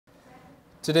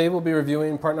Today we'll be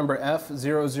reviewing part number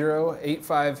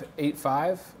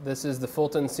F008585. This is the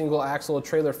Fulton single axle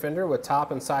trailer fender with top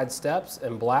and side steps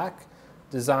in black,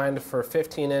 designed for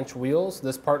 15-inch wheels.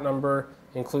 This part number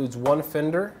includes one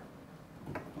fender.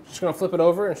 Just going to flip it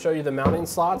over and show you the mounting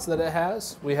slots that it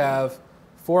has. We have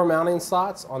 4 mounting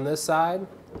slots on this side,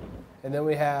 and then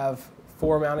we have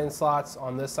 4 mounting slots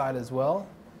on this side as well.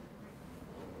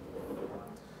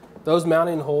 Those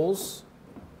mounting holes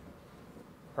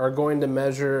are going to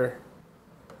measure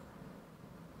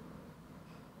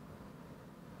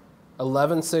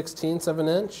 11/16 of an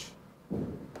inch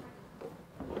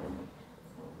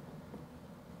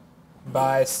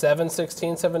by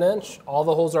 7/16 of an inch. All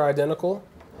the holes are identical.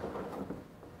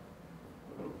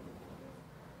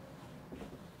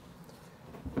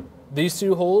 These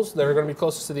 2 holes that are going to be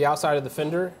closest to the outside of the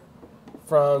fender,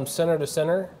 from center to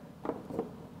center,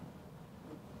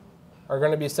 are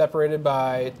going to be separated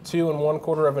by 2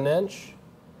 1/4 of an inch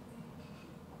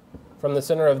from the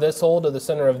center of this hole to the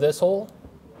center of this hole.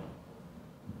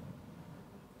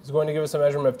 It's going to give us a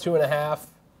measurement of 2 1/2,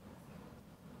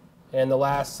 and the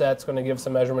last set's going to give us a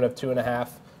measurement of 2 1/2.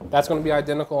 That's going to be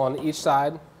identical on each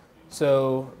side.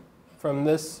 So from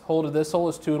this hole to this hole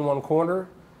is 2 1/4.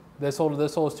 This hole to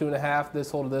this hole is 2 1/2.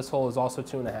 This hole to this hole is also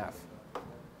 2 1/2.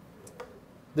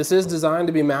 This is designed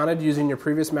to be mounted using your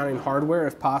previous mounting hardware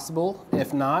if possible.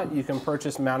 If not, you can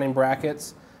purchase mounting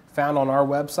brackets found on our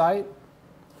website.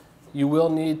 You will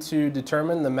need to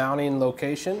determine the mounting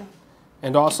location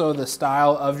and also the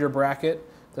style of your bracket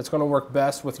that's going to work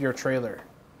best with your trailer.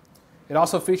 It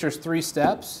also features 3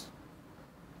 steps.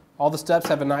 All the steps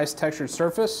have a nice textured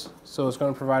surface, so it's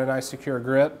going to provide a nice secure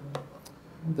grip.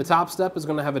 The top step is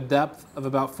going to have a depth of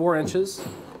about 4 inches,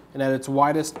 and at its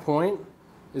widest point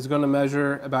is going to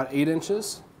measure about 8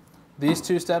 inches. These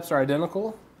 2 steps are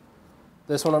identical.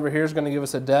 This one over here is going to give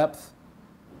us a depth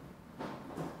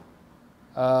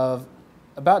of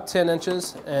about 10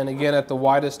 inches, and again at the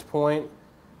widest point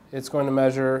it's going to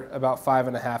measure about 5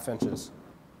 1/2 inches.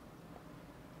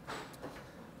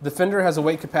 The fender has a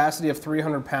weight capacity of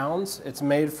 300 pounds. It's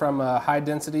made from a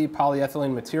high-density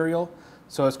polyethylene material,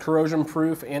 so it's corrosion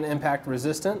proof and impact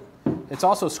resistant. It's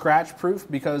also scratch proof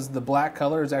because the black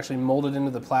color is actually molded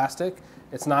into the plastic.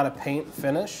 It's not a paint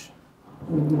finish.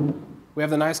 We have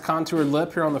the nice contoured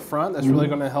lip here on the front that's really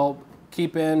going to help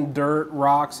keep in dirt,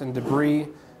 rocks, and debris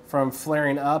from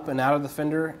flaring up and out of the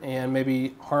fender and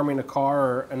maybe harming a car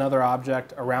or another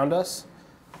object around us.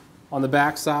 On the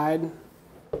back side,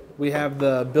 we have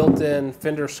the built-in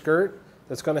fender skirt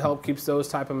that's going to help keep those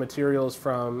type of materials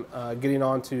from getting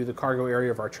onto the cargo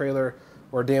area of our trailer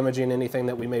or damaging anything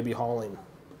that we may be hauling.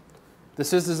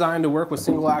 This is designed to work with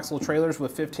single axle trailers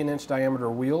with 15-inch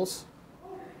diameter wheels.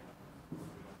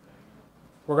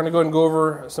 We're going to go ahead and go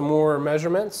over some more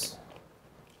measurements.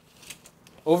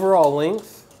 Overall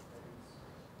length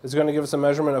is going to give us a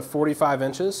measurement of 45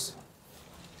 inches.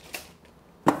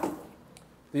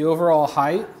 The overall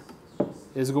height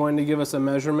is going to give us a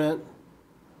measurement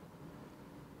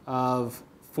of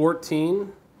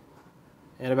 14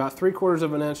 and about 3/4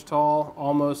 of an inch tall,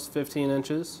 almost 15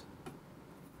 inches.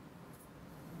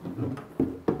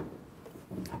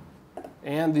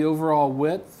 And the overall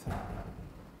width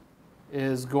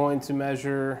is going to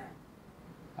measure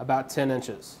about 10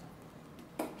 inches.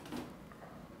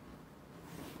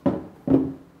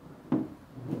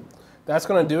 That's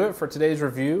going to do it for today's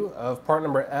review of part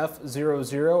number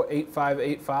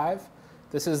F008585.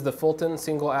 This is the Fulton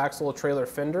single axle trailer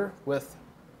fender with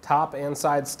top and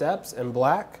side steps in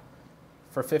black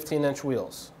for 15-inch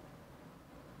wheels.